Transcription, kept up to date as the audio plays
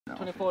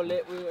24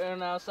 lit, we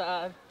went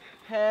outside.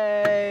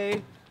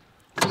 Hey.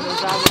 Running a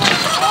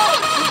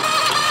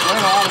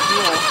lot of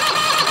fuel.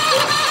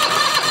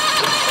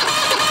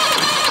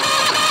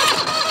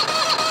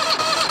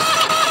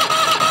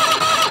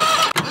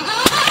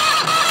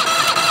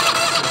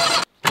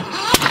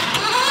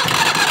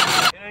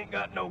 It ain't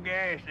got no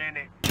gas in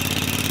it.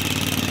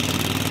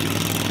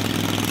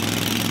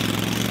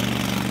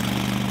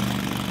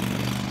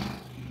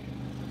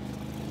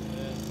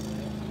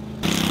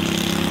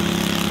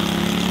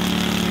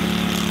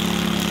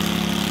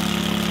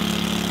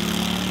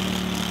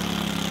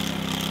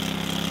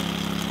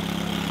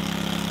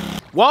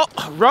 Well,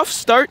 rough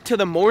start to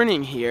the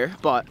morning here,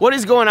 but what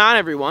is going on,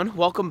 everyone?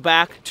 Welcome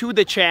back to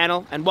the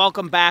channel and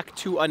welcome back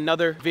to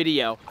another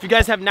video. If you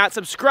guys have not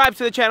subscribed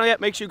to the channel yet,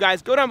 make sure you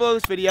guys go down below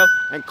this video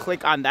and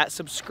click on that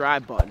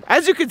subscribe button.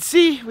 As you can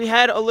see, we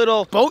had a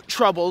little boat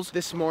troubles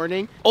this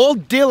morning.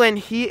 Old Dylan,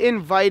 he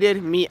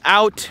invited me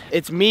out.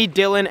 It's me,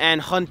 Dylan,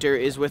 and Hunter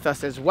is with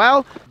us as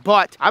well,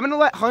 but I'm gonna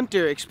let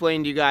Hunter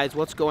explain to you guys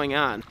what's going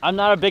on. I'm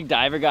not a big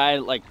diver guy.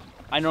 Like,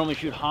 I normally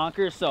shoot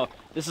honkers, so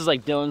this is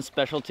like Dylan's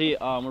specialty.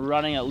 We're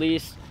running at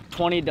least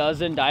 20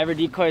 dozen diver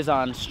decoys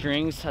on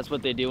strings. That's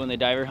what they do when they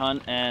diver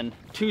hunt. And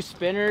 2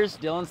 spinners.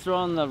 Dylan's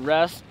throwing the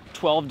rest.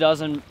 12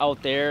 dozen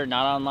out there,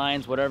 not on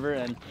lines, whatever.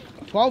 And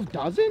 12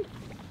 dozen?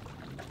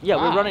 Yeah,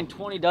 wow. We're running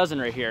 20 dozen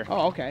right here.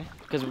 Oh, okay.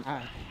 Because,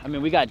 I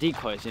mean, we got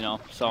decoys, you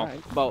know. So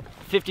right. About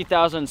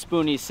 50,000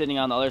 spoonies sitting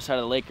on the other side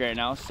of the lake right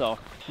now. So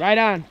right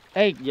on.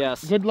 Hey,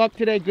 yes. Good luck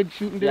today. Good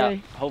shooting today.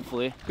 Yeah,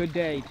 hopefully. Good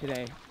day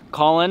today.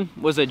 Colin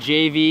was a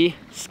JV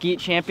skeet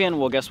champion.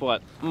 Well, guess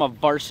what? I'm a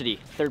varsity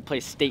 3rd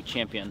place state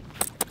champion.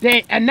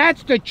 Dang, and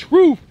that's the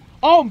truth.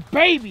 Oh,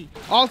 baby.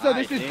 Also,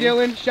 this is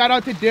Dylan. Shout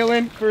out to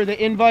Dylan for the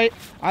invite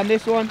on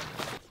this one.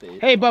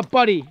 Hey, but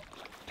buddy,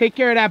 take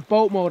care of that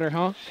boat motor,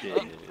 huh?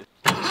 Shit.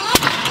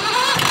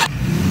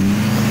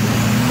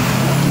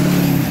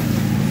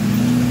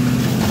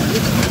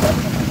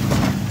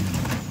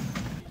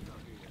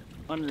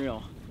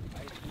 Unreal.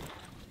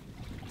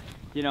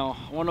 You know,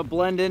 I want to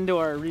blend into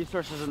our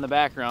resources in the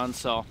background,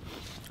 so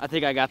I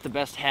think I got the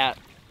best hat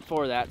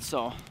for that,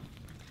 so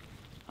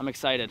I'm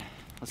excited.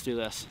 Let's do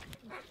this.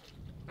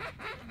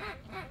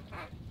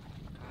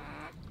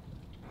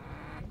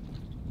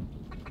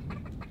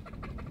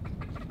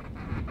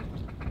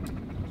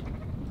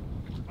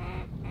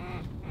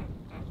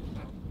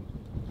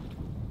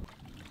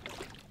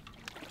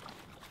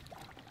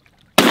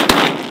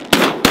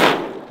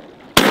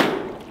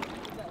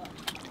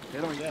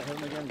 Hit him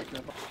again,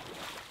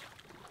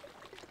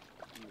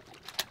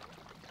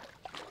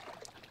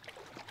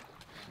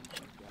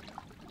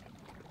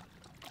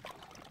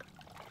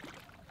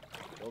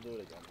 They'll do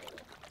it again.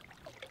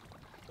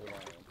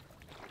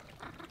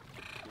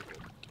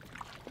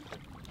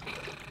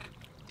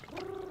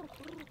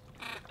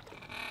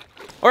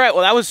 All right,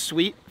 well, that was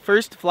sweet.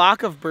 First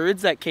flock of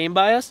birds that came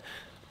by us.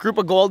 Group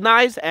of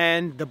goldeneyes,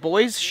 and the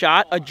boys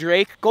shot a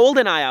Drake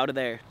goldeneye out of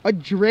there. A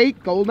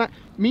Drake goldeneye?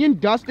 Me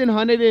and Dustin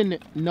hunted in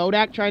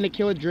Nodak trying to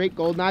kill a Drake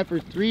goldeneye for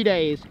 3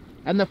 days.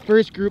 And the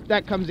first group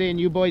that comes in,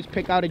 you boys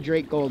pick out a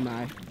Drake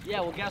goldeneye.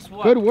 Yeah, well, guess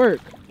what? Good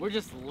work. We're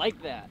just like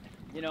that,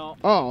 you know?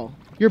 Oh,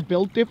 you're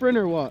built different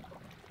or what?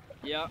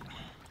 Yeah.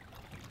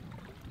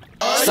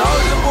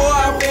 Soldier boy,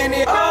 I'm in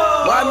it.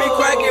 Why me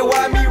crack it?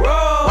 Why me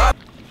roll?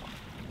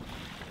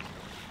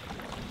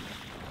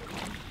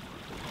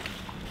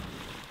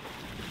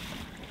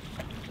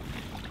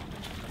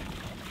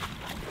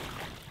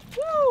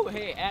 Woo!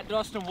 Hey, at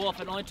Dustin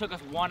Wolf, it only took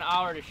us 1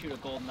 hour to shoot a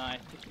goldeneye.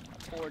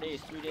 4 days,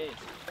 3 days.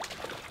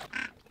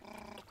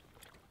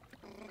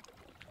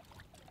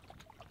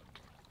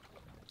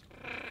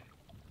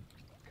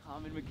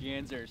 Common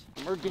mergansers.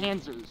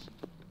 Mergansers.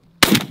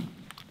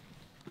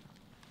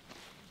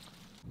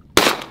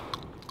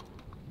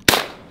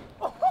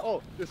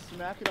 Oh, just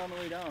smack it on the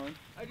way down.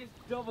 I just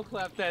double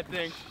clapped that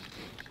thing.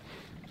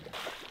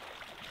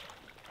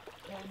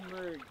 Ken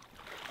Merg.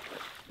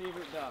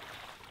 Favorite duck.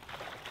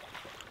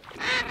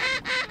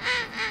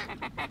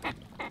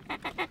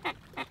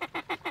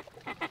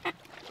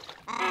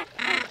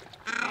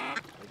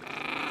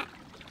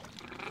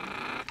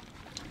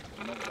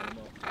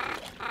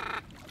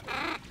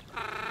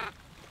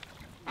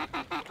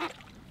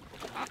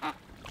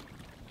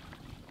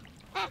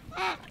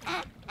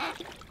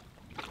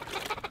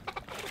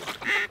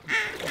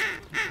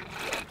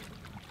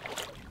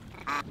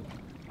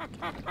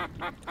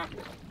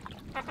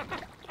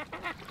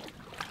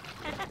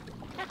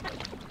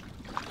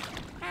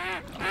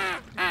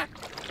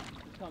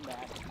 Come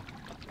back.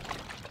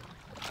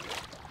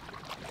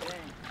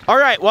 All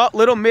right, well,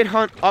 little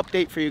mid-hunt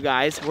update for you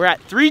guys. We're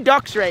at 3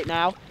 ducks right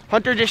now.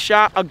 Hunter just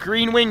shot a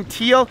green-winged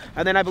teal,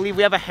 and then I believe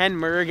we have a hen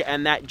merg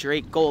and that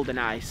Drake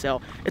goldeneye.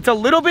 So it's a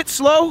little bit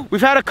slow. We've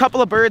had a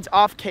couple of birds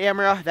off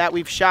camera that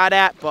we've shot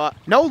at, but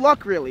no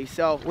luck really.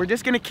 So we're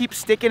just gonna keep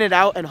sticking it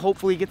out and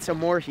hopefully get some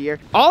more here.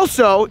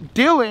 Also,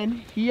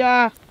 Dylan,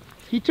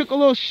 he took a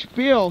little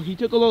spill. He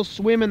took a little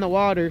swim in the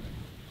water,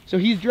 so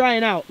he's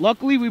drying out.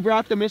 Luckily, we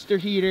brought the Mr.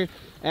 Heater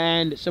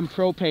and some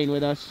propane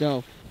with us,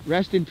 so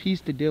Rest in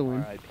peace to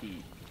Dylan.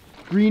 R.I.P.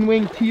 Green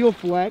wing teal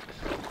flex.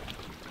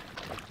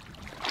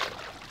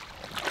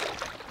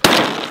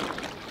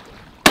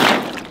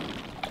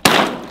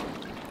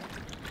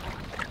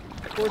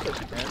 Of course I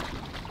should, man.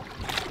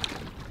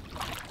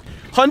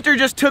 Hunter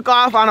just took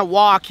off on a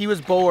walk. He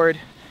was bored.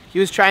 He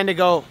was trying to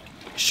go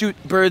shoot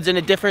birds in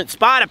a different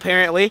spot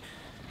apparently.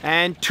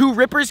 And 2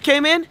 rippers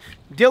came in.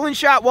 Dylan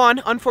shot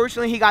 1.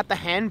 Unfortunately, he got the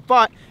hen,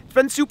 but it's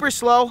been super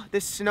slow.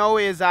 This snow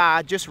is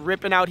just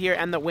ripping out here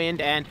and the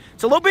wind, and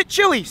it's a little bit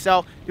chilly,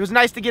 so it was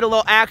nice to get a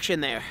little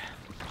action there.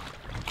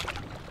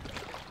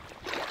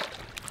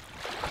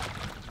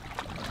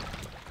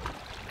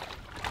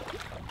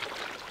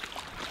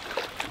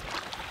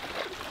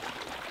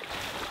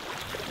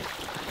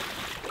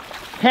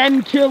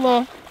 Hen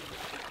killer.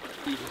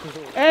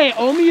 Hey,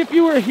 only if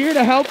you were here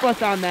to help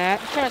us on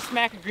that. I'm trying to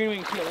smack a green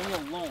wing teal. Leave me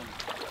alone.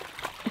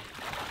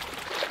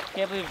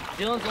 Can't believe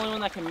Dylan's the only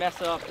one that can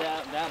mess up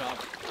that up.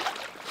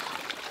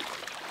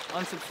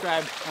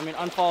 Unsubscribe. I mean,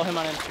 unfollow him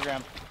on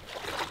Instagram.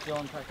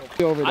 Dylan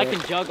Peckle. Over there. I can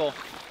juggle.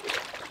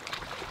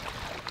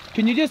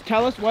 Can you just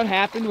tell us what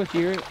happened with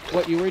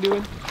what you were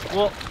doing?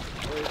 Well,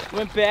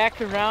 went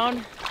back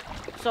around,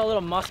 saw a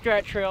little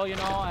muskrat trail, you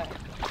know.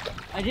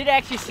 I did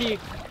actually see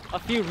a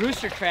few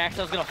rooster tracks.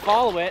 I was gonna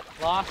follow it,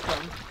 lost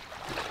him.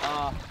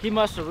 He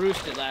must have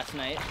roosted last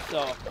night,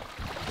 so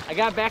I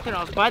got back and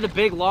I was by the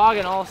big log,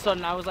 and all of a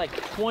sudden I was like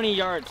 20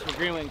 yards from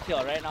green wing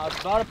teal, right? And I was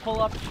about to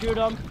pull up, shoot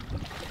him.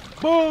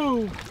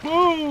 Boom,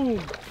 boom.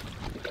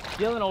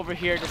 Dylan over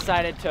here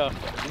decided to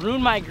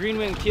ruin my green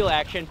wing teal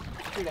action.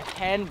 Shoot a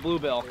hen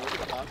bluebill.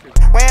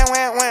 Wham,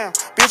 wham, wham.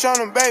 Bitch on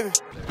them, baby.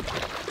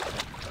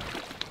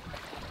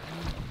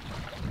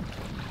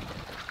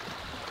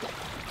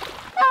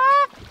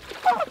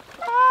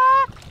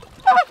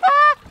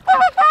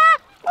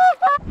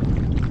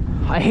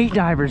 I hate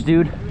divers,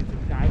 dude.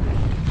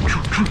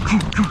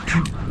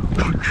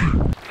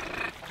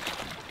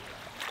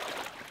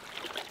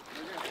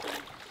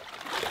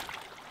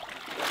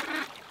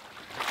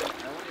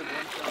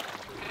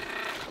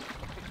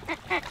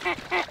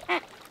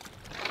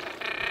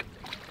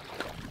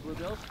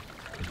 Bluebills?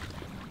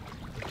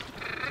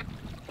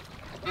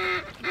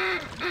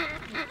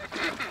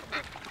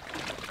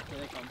 Here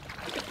they come.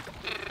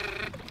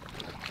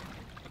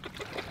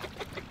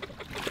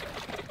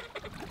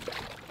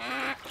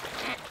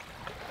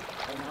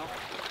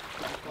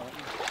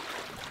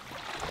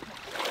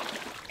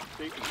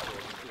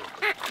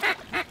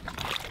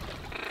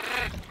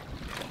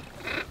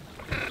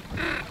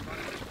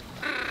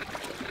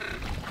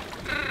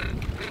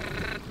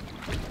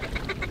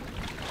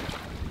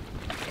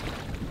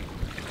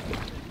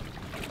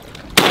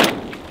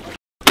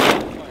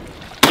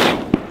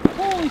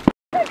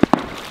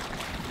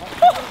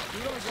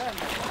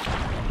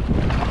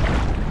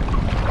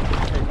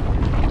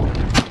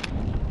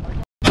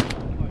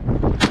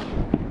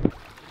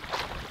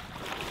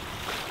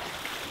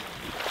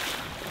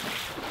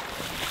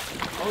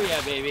 Oh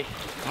yeah, baby.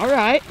 All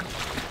right.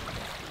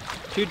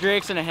 2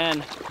 drakes and a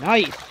hen.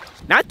 Nice.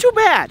 Not too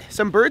bad.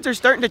 Some birds are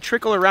starting to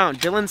trickle around.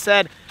 Dylan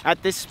said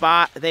at this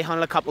spot they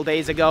hunted a couple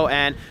days ago,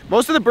 and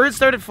most of the birds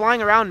started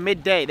flying around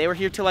midday. They were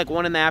here till like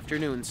 1 in the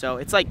afternoon, so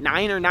it's like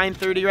 9 or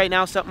 9:30 right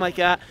now, something like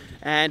that.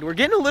 And we're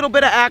getting a little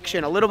bit of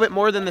action, a little bit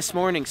more than this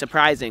morning,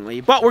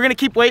 surprisingly. But we're gonna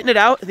keep waiting it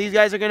out. These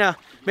guys are gonna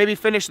maybe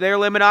finish their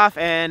limit off,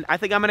 and I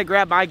think I'm gonna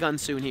grab my gun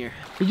soon here.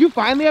 Did you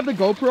finally have the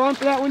GoPro on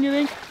for that one, you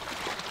think? Yeah.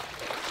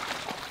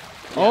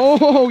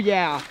 Oh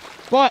yeah.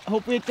 But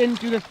hopefully it didn't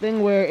do the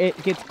thing where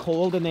it gets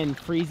cold and then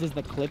freezes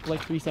the clip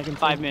like 3 seconds.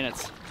 5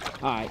 minutes.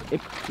 All right,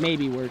 it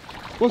maybe worked.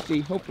 We'll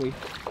see, hopefully.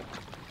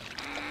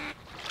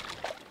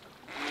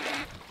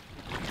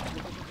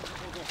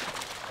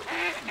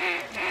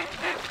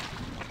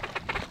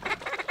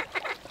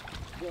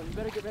 You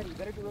better get ready,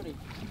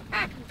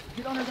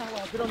 Get under that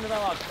log, get under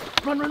that log.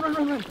 Run, run, run,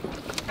 run, run.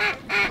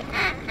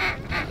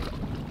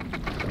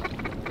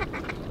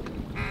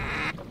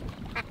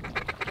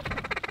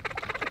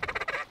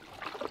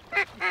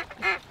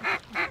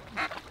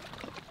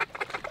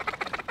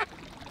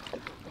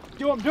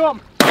 Do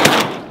him.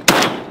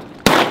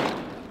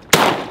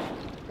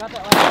 Got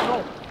that last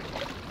roll.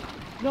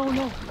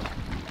 No.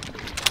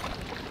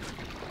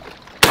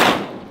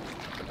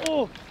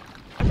 Oh.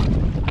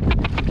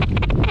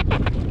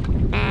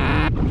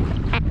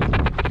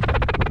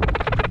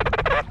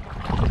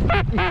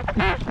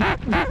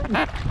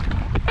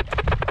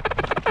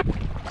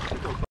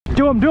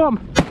 Do him.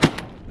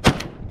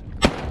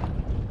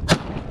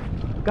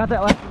 Got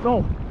that last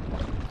roll.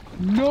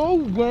 No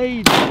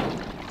way.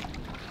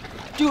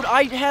 Dude,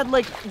 I had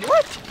like,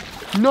 what?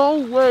 No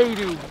way,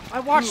 dude. I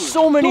watched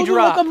so many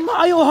drop. Those are like a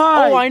mile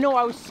high. Oh, I know.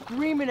 I was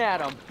screaming at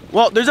them.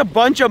 Well, there's a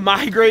bunch of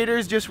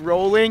migrators just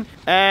rolling,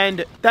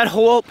 and that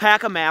whole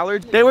pack of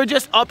mallards, they were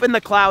just up in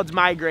the clouds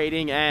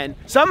migrating, and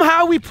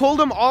somehow we pulled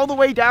them all the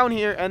way down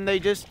here, and they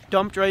just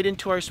dumped right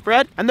into our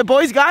spread, and the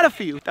boys got a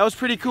few. That was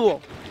pretty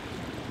cool.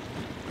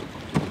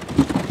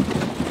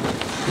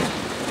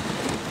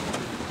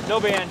 No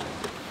band.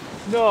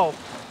 No.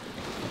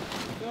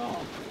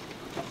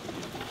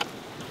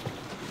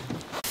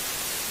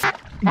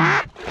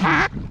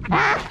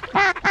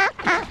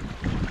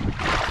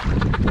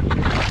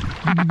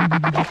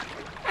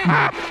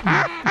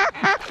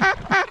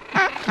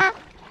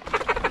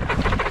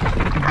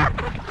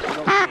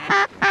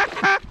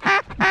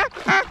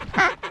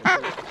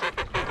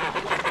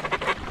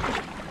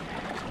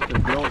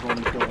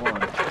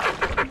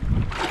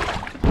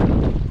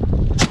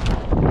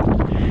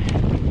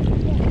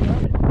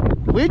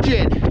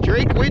 Widgeon,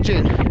 Drake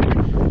Widgeon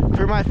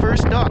for my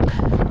first duck.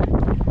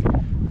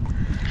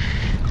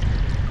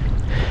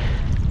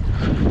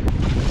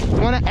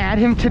 Want to add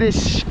him to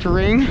this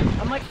string?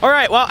 All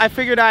right, well, I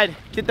figured I'd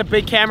get the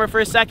big camera for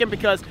a second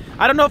because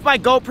I don't know if my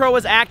GoPro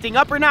was acting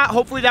up or not.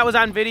 Hopefully that was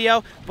on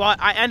video, but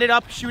I ended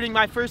up shooting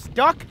my first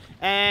duck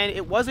and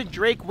it was a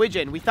Drake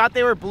Widgeon. We thought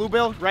they were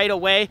bluebill right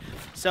away,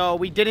 so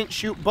we didn't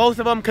shoot both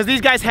of them because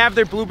these guys have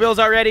their bluebills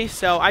already,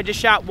 so I just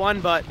shot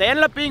one, but they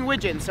ended up being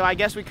Widgeons, so I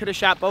guess we could have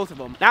shot both of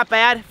them. Not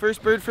bad,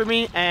 first bird for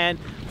me, and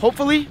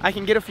hopefully I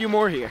can get a few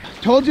more here.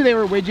 Told you they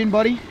were Widgeon,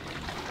 buddy.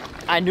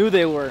 I knew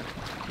they were.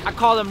 I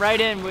called them right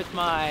in with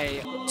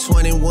my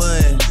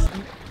 21.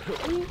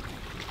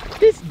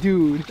 This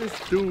dude.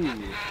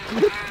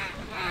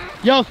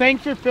 Yo,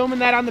 thanks for filming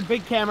that on the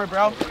big camera,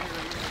 bro.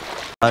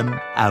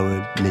 1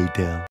 hour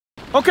later.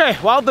 Okay,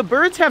 well, the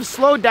birds have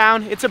slowed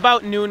down. It's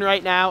about noon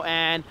right now,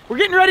 and we're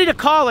getting ready to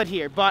call it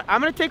here, but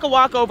I'm gonna take a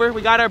walk over.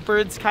 We got our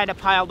birds kind of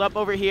piled up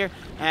over here,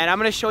 and I'm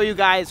gonna show you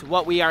guys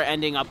what we are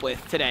ending up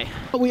with today.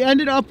 We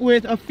ended up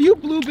with a few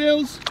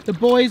bluebills. The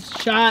boys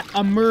shot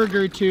a merg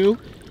or two.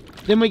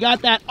 Then we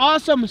got that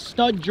awesome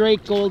stud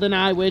Drake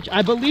goldeneye, which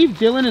I believe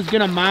Dylan is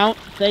gonna mount,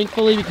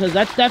 thankfully, because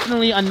that's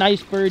definitely a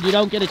nice bird. You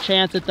don't get a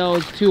chance at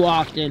those too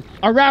often,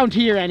 around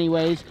here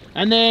anyways.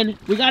 And then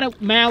we got a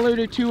mallard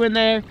or two in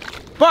there.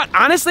 But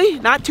honestly,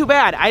 not too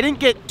bad. I didn't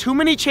get too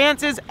many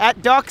chances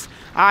at ducks.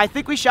 I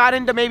think we shot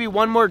into maybe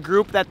one more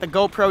group that the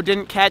GoPro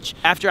didn't catch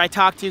after I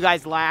talked to you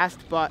guys last,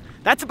 but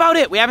that's about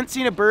it. We haven't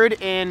seen a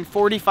bird in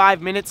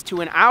 45 minutes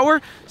to an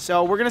hour,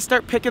 so we're gonna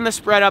start picking the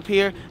spread up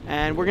here,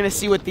 and we're gonna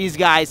see what these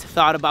guys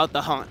thought about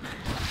the hunt.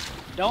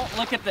 Don't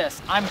look at this.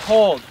 I'm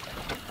cold.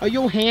 Are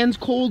your hands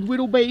cold,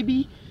 little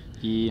baby?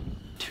 Yeah.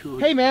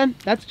 Dude. Hey man,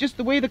 that's just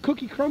the way the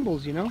cookie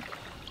crumbles, you know?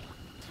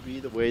 To be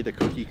the way the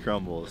cookie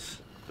crumbles.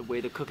 The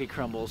way the cookie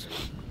crumbles.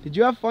 Did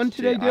you have fun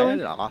today, Dude, I had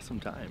Dylan? an awesome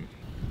time.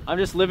 I'm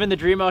just living the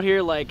dream out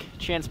here like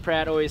Chance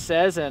Pratt always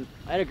says, and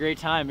I had a great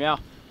time, yeah.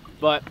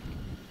 But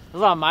there's a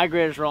lot of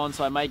migrators rolling,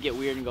 so I might get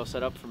weird and go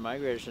set up for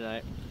migrators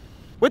tonight.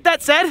 With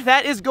that said,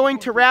 that is going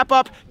to wrap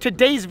up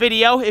today's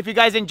video. If you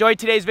guys enjoyed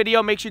today's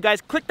video, make sure you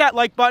guys click that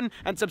like button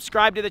and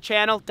subscribe to the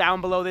channel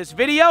down below this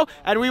video,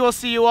 and we will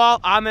see you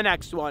all on the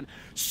next one.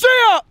 See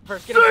ya!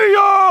 See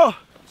ya!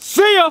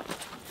 See ya!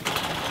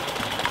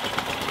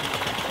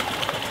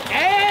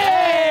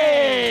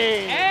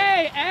 Hey!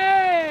 Hey,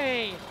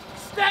 hey!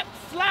 Step,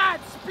 slide,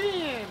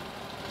 spin!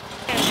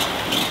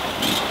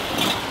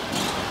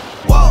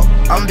 Whoa,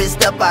 I'm big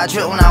step, I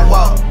trip when I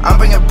walk. I'm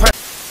bringing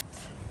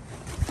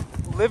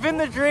Living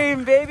the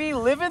dream, baby.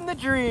 Living the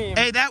dream.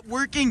 Hey, that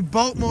working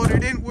boat motor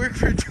didn't work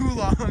for too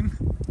long.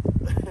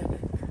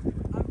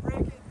 I'm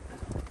breaking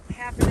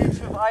half an inch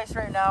of ice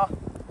right now,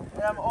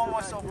 and I'm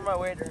almost over my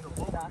weight.